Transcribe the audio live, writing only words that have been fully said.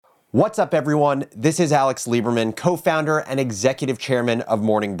What's up, everyone? This is Alex Lieberman, co-founder and executive chairman of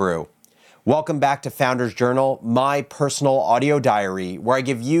Morning Brew. Welcome back to Founders Journal, my personal audio diary, where I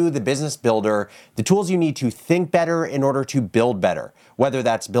give you, the business builder, the tools you need to think better in order to build better, whether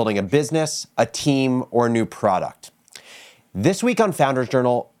that's building a business, a team, or a new product. This week on Founders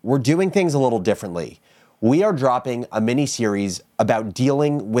Journal, we're doing things a little differently. We are dropping a mini-series about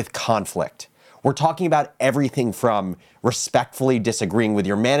dealing with conflict. We're talking about everything from respectfully disagreeing with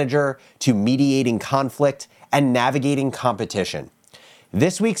your manager to mediating conflict and navigating competition.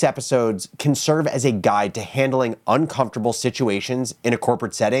 This week's episodes can serve as a guide to handling uncomfortable situations in a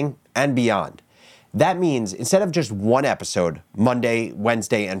corporate setting and beyond. That means instead of just one episode, Monday,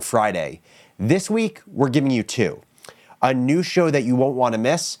 Wednesday, and Friday, this week we're giving you two. A new show that you won't want to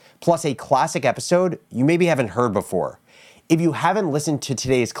miss, plus a classic episode you maybe haven't heard before. If you haven't listened to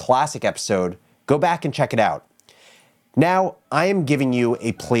today's classic episode, go back and check it out. Now, I am giving you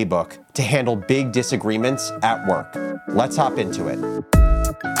a playbook to handle big disagreements at work. Let's hop into it.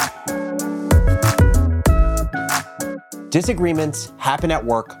 Disagreements happen at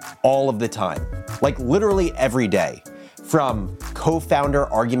work all of the time, like literally every day. From co-founder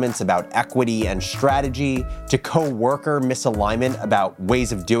arguments about equity and strategy to co-worker misalignment about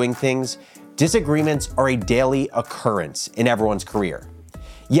ways of doing things, disagreements are a daily occurrence in everyone's career.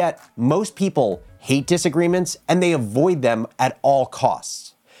 Yet, most people hate disagreements and they avoid them at all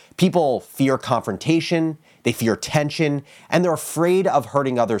costs. People fear confrontation, they fear tension, and they're afraid of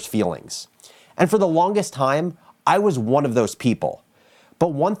hurting others' feelings. And for the longest time, I was one of those people. But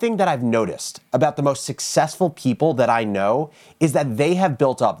one thing that I've noticed about the most successful people that I know is that they have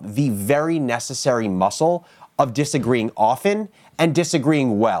built up the very necessary muscle of disagreeing often and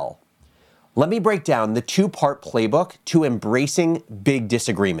disagreeing well. Let me break down the two-part playbook to embracing big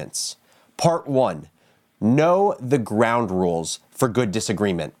disagreements. Part 1, know the ground rules for good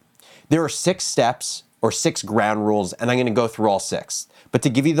disagreement. There are 6 steps or 6 ground rules, and I'm going to go through all 6. But to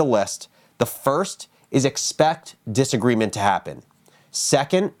give you the list, the first is expect disagreement to happen.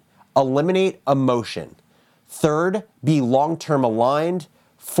 Second, eliminate emotion. Third, be long-term aligned.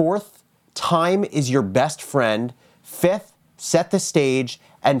 Fourth, time is your best friend. Fifth, set the stage.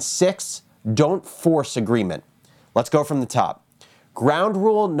 And sixth, don't force agreement. Let's go from the top. Ground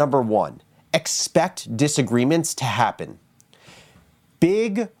rule number 1, expect disagreements to happen.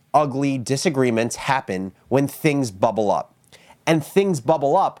 Big, ugly disagreements happen when things bubble up. And things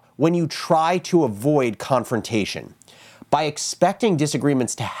bubble up when you try to avoid confrontation. By expecting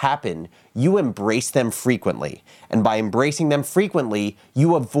disagreements to happen, you embrace them frequently. And by embracing them frequently,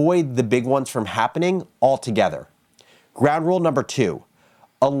 you avoid the big ones from happening altogether. Ground rule number 2,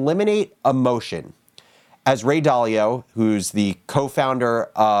 eliminate emotion. As Ray Dalio, who's the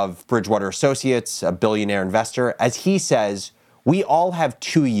co-founder of Bridgewater Associates, a billionaire investor, as he says, we all have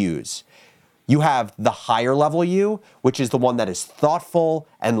 2 yous. You have the higher level you, which is the one that is thoughtful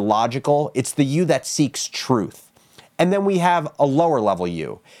and logical. It's the you that seeks truth. And then we have a lower level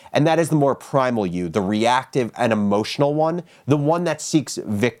you, and that is the more primal you, the reactive and emotional one, the one that seeks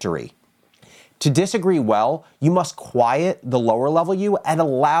victory. To disagree well, you must quiet the lower level you and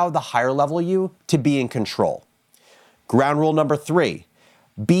allow the higher level you to be in control. Ground rule number 3,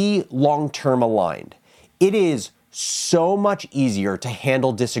 be long-term aligned. It is so much easier to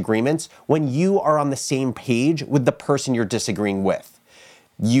handle disagreements when you are on the same page with the person you're disagreeing with.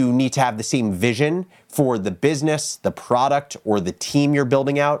 You need to have the same vision for the business, the product, or the team you're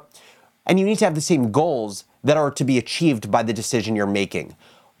building out. And you need to have the same goals that are to be achieved by the decision you're making.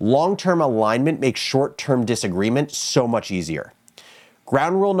 Long-term alignment makes short-term disagreement so much easier.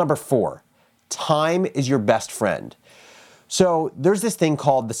 Ground rule number 4, time is your best friend. So there's this thing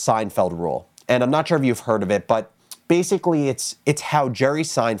called the Seinfeld rule, and I'm not sure if you've heard of it, but basically it's how Jerry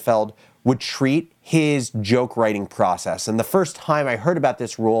Seinfeld would treat his joke writing process. And the first time I heard about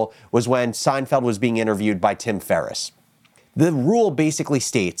this rule was when Seinfeld was being interviewed by Tim Ferriss. The rule basically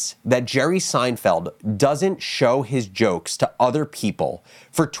states that Jerry Seinfeld doesn't show his jokes to other people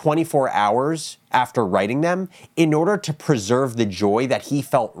for 24 hours after writing them in order to preserve the joy that he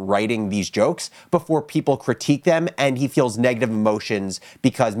felt writing these jokes before people critique them and he feels negative emotions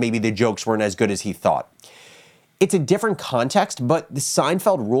because maybe the jokes weren't as good as he thought. It's a different context, but the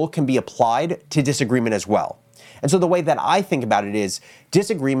Seinfeld rule can be applied to disagreement as well. And so the way that I think about it is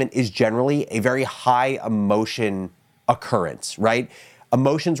disagreement is generally a very high emotion occurrence, right?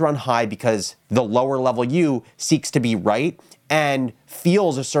 Emotions run high because the lower level you seeks to be right and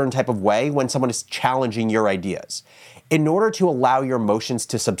feels a certain type of way when someone is challenging your ideas. In order to allow your emotions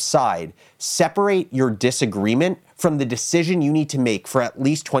to subside, separate your disagreement from the decision you need to make for at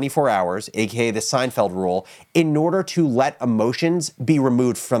least 24 hours, aka the Seinfeld rule, in order to let emotions be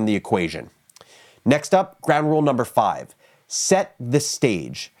removed from the equation. Next up, ground rule number 5, set the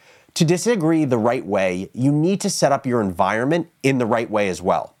stage. To disagree the right way, you need to set up your environment in the right way as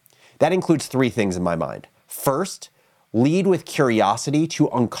well. That includes 3 things in my mind. First, lead with curiosity to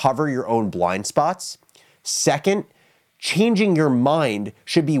uncover your own blind spots. Second, changing your mind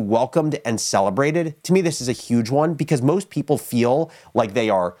should be welcomed and celebrated. To me, this is a huge one because most people feel like they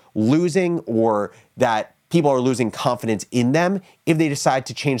are losing or that people are losing confidence in them if they decide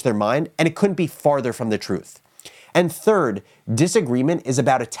to change their mind, and it couldn't be farther from the truth. And third, disagreement is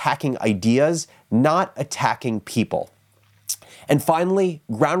about attacking ideas, not attacking people. And finally,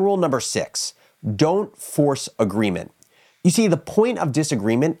 ground rule number 6, don't force agreement. You see, the point of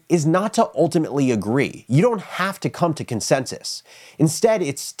disagreement is not to ultimately agree. You don't have to come to consensus. Instead,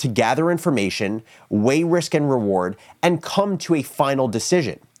 it's to gather information, weigh risk and reward, and come to a final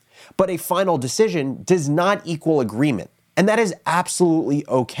decision. But a final decision does not equal agreement, and that is absolutely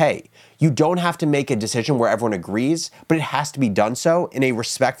okay. You don't have to make a decision where everyone agrees, but it has to be done so in a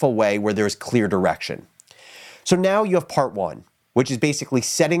respectful way where there is clear direction. So now you have part 1, which is basically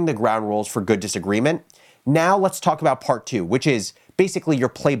setting the ground rules for good disagreement. Now let's talk about part 2, which is basically your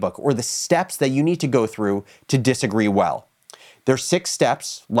playbook or the steps that you need to go through to disagree well. There's 6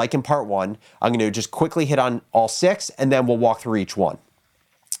 steps, like in part 1. I'm going to just quickly hit on all 6, and then we'll walk through each one.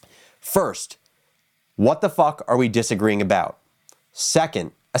 First, what the fuck are we disagreeing about?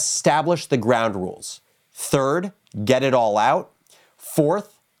 Second, establish the ground rules. Third, get it all out.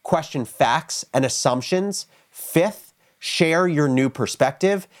 Fourth, question facts and assumptions. Fifth, share your new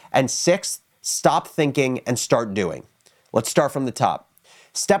perspective. And sixth, stop thinking and start doing. Let's start from the top.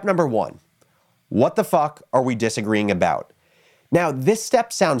 Step number 1, what the fuck are we disagreeing about? Now, this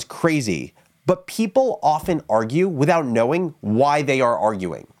step sounds crazy, but people often argue without knowing why they are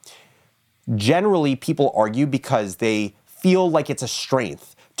arguing. Generally, people argue because they feel like it's a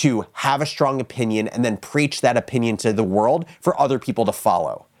strength to have a strong opinion and then preach that opinion to the world for other people to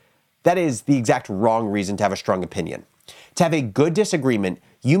follow. That is the exact wrong reason to have a strong opinion. To have a good disagreement,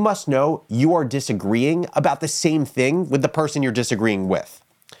 you must know you are disagreeing about the same thing with the person you're disagreeing with.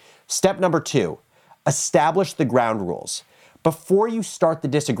 Step number 2, establish the ground rules. Before you start the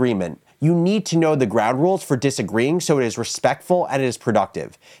disagreement, you need to know the ground rules for disagreeing so it is respectful and it is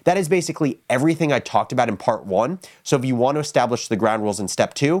productive. That is basically everything I talked about in part 1. So if you want to establish the ground rules in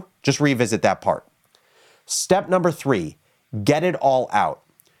step 2, just revisit that part. Step number 3, get it all out.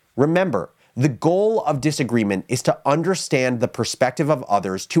 Remember, the goal of disagreement is to understand the perspective of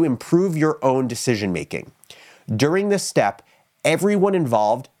others to improve your own decision making. During this step, everyone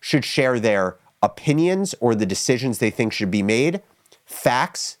involved should share their opinions or the decisions they think should be made,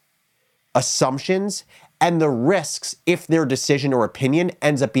 facts, assumptions, and the risks if their decision or opinion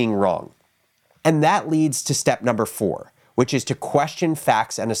ends up being wrong. And that leads to step number 4, which is to question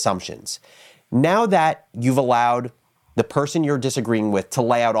facts and assumptions. Now that you've allowed the person you're disagreeing with to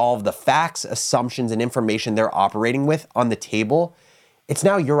lay out all of the facts, assumptions, and information they're operating with on the table, it's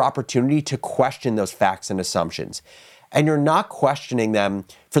now your opportunity to question those facts and assumptions. And you're not questioning them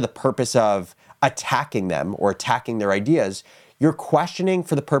for the purpose of attacking them or attacking their ideas. You're questioning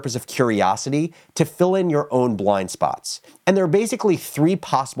for the purpose of curiosity to fill in your own blind spots. And there are basically 3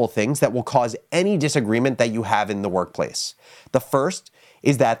 possible things that will cause any disagreement that you have in the workplace. The first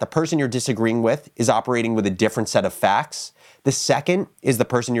is that the person you're disagreeing with is operating with a different set of facts. The second is the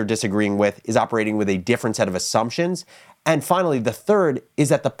person you're disagreeing with is operating with a different set of assumptions. And finally, the third is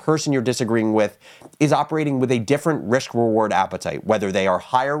that the person you're disagreeing with is operating with a different risk-reward appetite, whether they are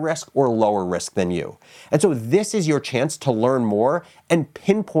higher risk or lower risk than you. And so this is your chance to learn more and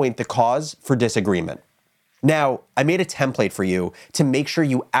pinpoint the cause for disagreement. Now, I made a template for you to make sure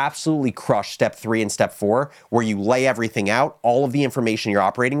you absolutely crush step 3 and step 4, where you lay everything out, all of the information you're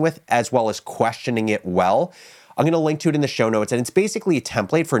operating with, as well as questioning it well. I'm going to link to it in the show notes, and it's basically a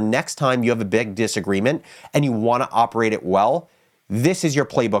template for next time you have a big disagreement and you want to operate it well. This is your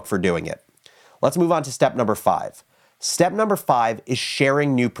playbook for doing it. Let's move on to step number 5. Step number 5 is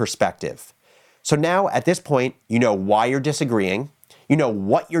sharing new perspective. So now at this point, you know why you're disagreeing, you know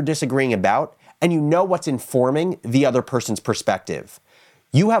what you're disagreeing about, and you know what's informing the other person's perspective.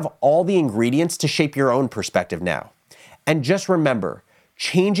 You have all the ingredients to shape your own perspective now. And just remember,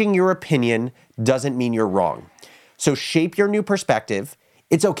 changing your opinion doesn't mean you're wrong. So shape your new perspective.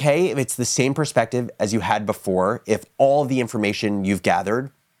 It's okay if it's the same perspective as you had before, if all the information you've gathered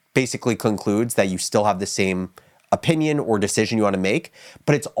basically concludes that you still have the same opinion or decision you want to make,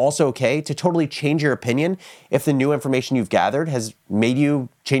 but it's also okay to totally change your opinion if the new information you've gathered has made you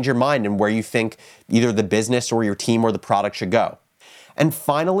change your mind and where you think either the business or your team or the product should go. And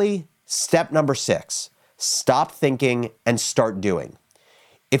finally, step number 6, stop thinking and start doing.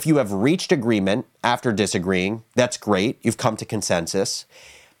 If you have reached agreement after disagreeing, that's great. You've come to consensus.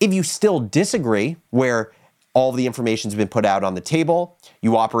 If you still disagree, where all the information's been put out on the table,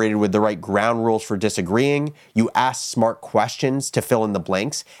 you operated with the right ground rules for disagreeing, you asked smart questions to fill in the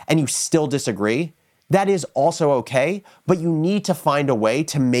blanks, and you still disagree, that is also okay, but you need to find a way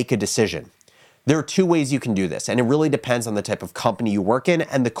to make a decision. There are 2 ways you can do this, and it really depends on the type of company you work in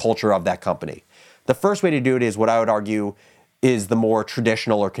and the culture of that company. The first way to do it is what I would argue is the more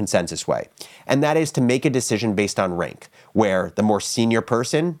traditional or consensus way. And that is to make a decision based on rank, where the more senior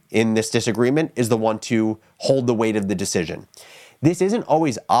person in this disagreement is the one to hold the weight of the decision. This isn't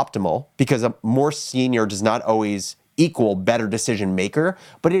always optimal because a more senior does not always equal better decision maker,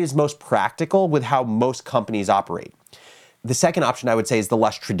 but it is most practical with how most companies operate. The second option I would say is the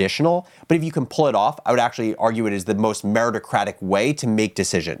less traditional, but if you can pull it off, I would actually argue it is the most meritocratic way to make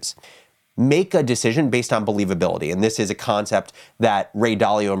decisions. Make a decision based on believability. And this is a concept that Ray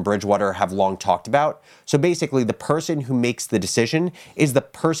Dalio and Bridgewater have long talked about. So basically, the person who makes the decision is the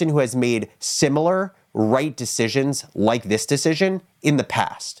person who has made similar right decisions like this decision in the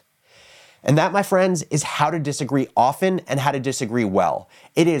past. And that, my friends, is how to disagree often and how to disagree well.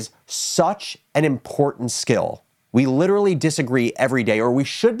 It is such an important skill. We literally disagree every day, or we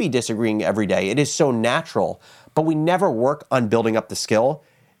should be disagreeing every day. It is so natural, but we never work on building up the skill.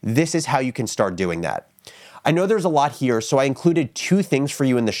 This is how you can start doing that. I know there's a lot here, so I included 2 things for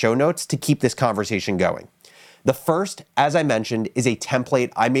you in the show notes to keep this conversation going. The first, as I mentioned, is a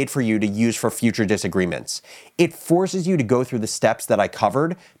template I made for you to use for future disagreements. It forces you to go through the steps that I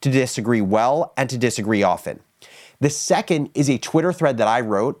covered to disagree well and to disagree often. The second is a Twitter thread that I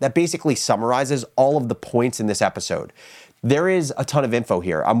wrote that basically summarizes all of the points in this episode. There is a ton of info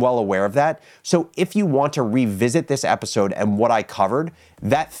here. I'm well aware of that. So if you want to revisit this episode and what I covered,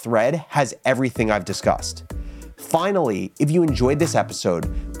 that thread has everything I've discussed. Finally, if you enjoyed this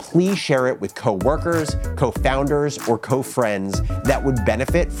episode, please share it with coworkers, co-founders, or co-friends that would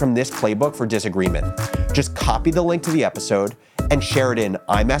benefit from this playbook for disagreement. Just copy the link to the episode and share it in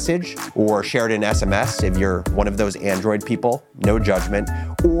iMessage or share it in SMS if you're one of those Android people, no judgment,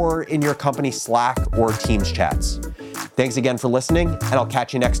 or in your company Slack or Teams chats. Thanks again for listening, and I'll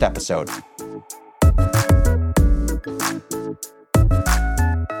catch you next episode.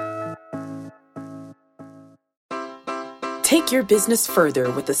 Take your business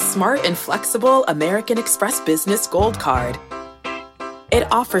further with the smart and flexible American Express Business Gold Card. It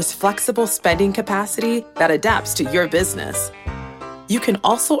offers flexible spending capacity that adapts to your business. You can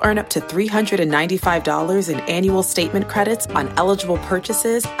also earn up to $395 in annual statement credits on eligible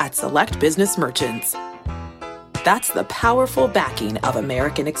purchases at select business merchants. That's the powerful backing of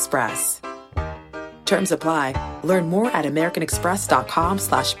American Express. Terms apply. Learn more at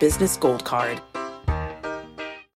americanexpress.com/businessgoldcard.